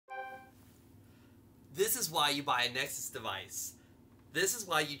This is why you buy a Nexus device. This is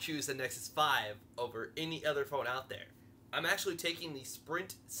why you choose the Nexus 5 over any other phone out there. I'm actually taking the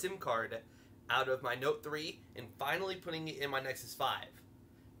Sprint SIM card out of my Note 3 and finally putting it in my Nexus 5.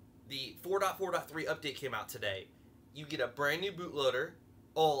 The 4.4.3 update came out today. You get a brand new bootloader.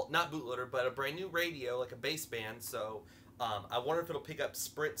 Oh, not bootloader, but a brand new radio, like a baseband. So I wonder if it'll pick up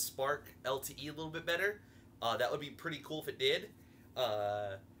Sprint Spark LTE a little bit better. That would be pretty cool if it did.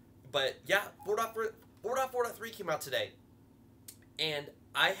 But yeah, 4.4.3 came out today. And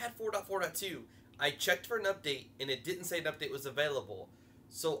I had 4.4.2. I checked for an update, and it didn't say an update was available.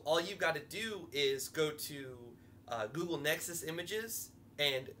 So all you've got to do is go to Google Nexus Images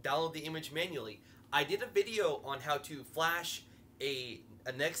and download the image manually. I did a video on how to flash a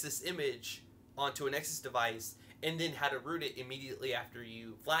Nexus image onto a Nexus device and then how to root it immediately after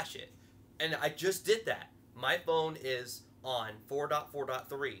you flash it. And I just did that. My phone is on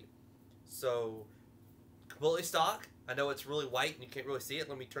 4.4.3. So, completely stock. I know it's really white and you can't really see it.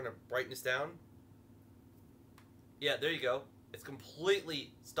 Let me turn the brightness down. Yeah, there you go. It's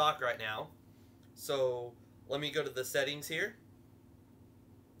completely stock right now. So, let me go to the settings here.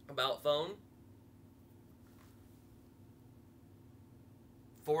 About phone.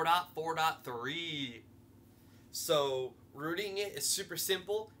 4.4.3. So, rooting it is super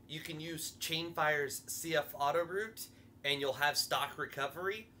simple. You can use Chainfire's CF Auto Root and you'll have stock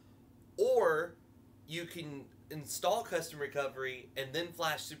recovery. Or you can install custom recovery and then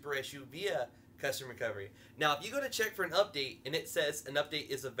flash Super SU via custom recovery. Now, if you go to check for an update and it says an update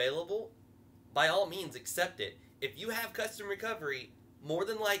is available, by all means accept it. If you have custom recovery, more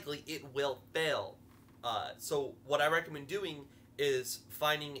than likely it will fail. So what I recommend doing is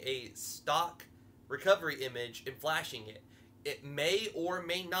finding a stock recovery image and flashing it. It may or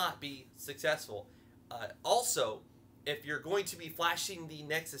may not be successful. Also, if you're going to be flashing the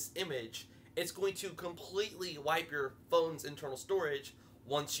Nexus image, it's going to completely wipe your phone's internal storage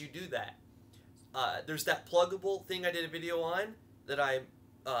once you do that. There's that pluggable thing I did a video on that I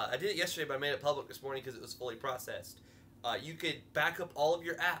did it yesterday, but I made it public this morning because it was fully processed. You could back up all of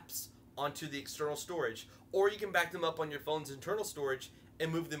your apps onto the external storage, or you can back them up on your phone's internal storage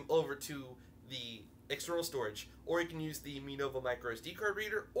and move them over to the external storage, or you can use the Minova micro SD card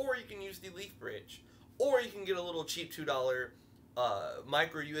reader, or you can use the Leaf Bridge, or you can get a little cheap $2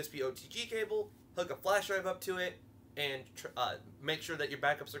 micro USB OTG cable, hook a flash drive up to it, and make sure that your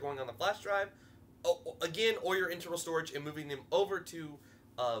backups are going on the flash drive, again, or your internal storage, and moving them over to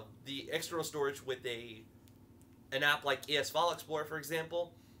the external storage with an app like ES File Explorer, for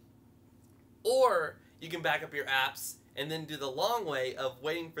example. Or you can back up your apps and then do the long way of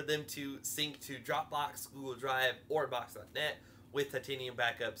waiting for them to sync to Dropbox, Google Drive, or Box.net with Titanium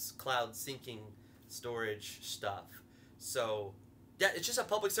Backup's cloud syncing storage stuff. So, yeah, it's just a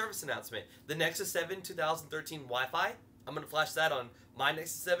public service announcement. The Nexus 7 2013 Wi-Fi, I'm going to flash that on my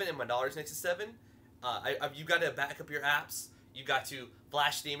Nexus 7 and my daughter's Nexus 7. You've got to back up your apps. You've got to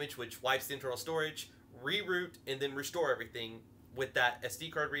flash the image, which wipes the internal storage, reroute, and then restore everything with that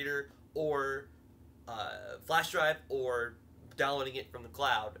SD card reader or flash drive, or downloading it from the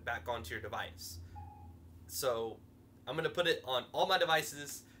cloud back onto your device. So I'm going to put it on all my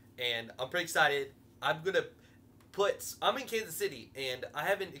devices, and I'm pretty excited. I'm in Kansas City, and I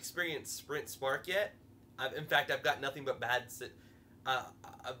haven't experienced Sprint Spark yet. In fact, I've got nothing but bad...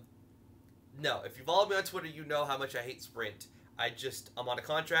 No, if you follow me on Twitter, you know how much I hate Sprint. I'm on a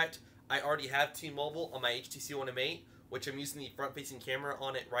contract. I already have T-Mobile on my HTC One M8, which I'm using the front-facing camera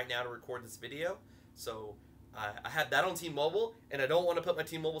on it right now to record this video. So I have that on T-Mobile, and I don't want to put my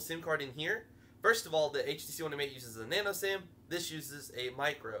T-Mobile SIM card in here. First of all, the HTC One M8 uses a nano SIM. This uses a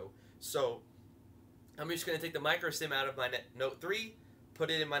micro. So I'm just going to take the micro SIM out of my Note 3, put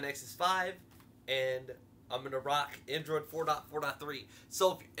it in my Nexus 5, and I'm going to rock Android 4.4.3.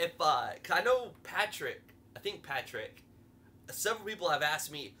 So if I know Patrick, several people have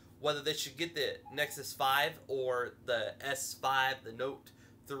asked me whether they should get the Nexus 5 or the S5, the Note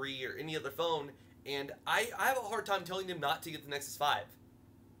 3, or any other phone, and I have a hard time telling them not to get the Nexus 5.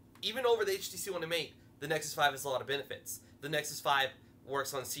 Even over the HTC One M8, the Nexus 5 has a lot of benefits. The Nexus 5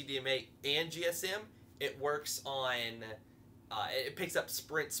 works on CDMA and GSM. It works on, it picks up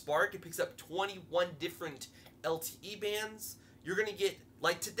Sprint Spark. It picks up 21 different LTE bands. You're going to get,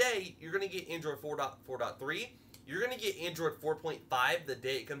 like today, you're going to get Android 4.4.3. You're going to get Android 4.5 the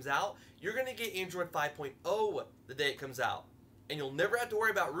day it comes out. You're going to get Android 5.0 the day it comes out. And you'll never have to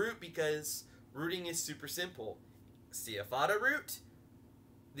worry about root because rooting is super simple. CF Auto Root,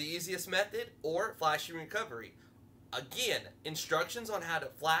 the easiest method, or flashing recovery. Again, instructions on how to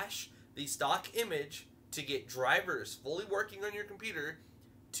flash the stock image to get drivers fully working on your computer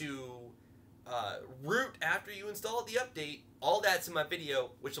to root after you install the update, all that's in my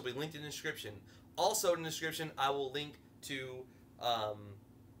video, which will be linked in the description. Also in the description, I will link to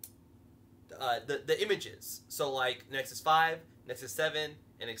the images. So like Nexus 5, Nexus 7,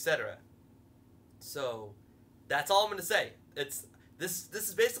 and etc. So that's all I'm going to say. This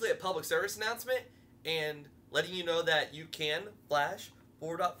is basically a public service announcement and letting you know that you can flash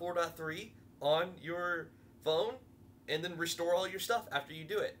 4.4.3 on your phone and then restore all your stuff after you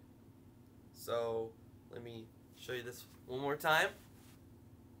do it. So let me show you this one more time.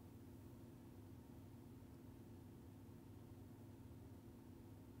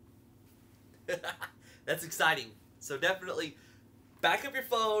 That's exciting. So definitely back up your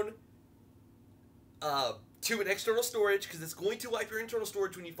phone to an external storage, because it's going to wipe your internal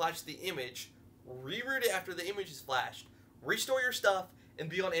storage when you flash the image. Reroute it after the image is flashed. Restore your stuff and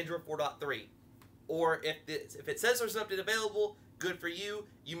be on Android 4.3. Or if it says there's an update available, good for you.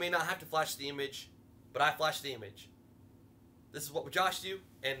 You may not have to flash the image, but I flashed the image. This is what Josh do,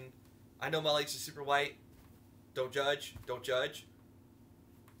 and I know my legs are super white. Don't judge. Don't judge.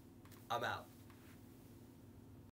 I'm out.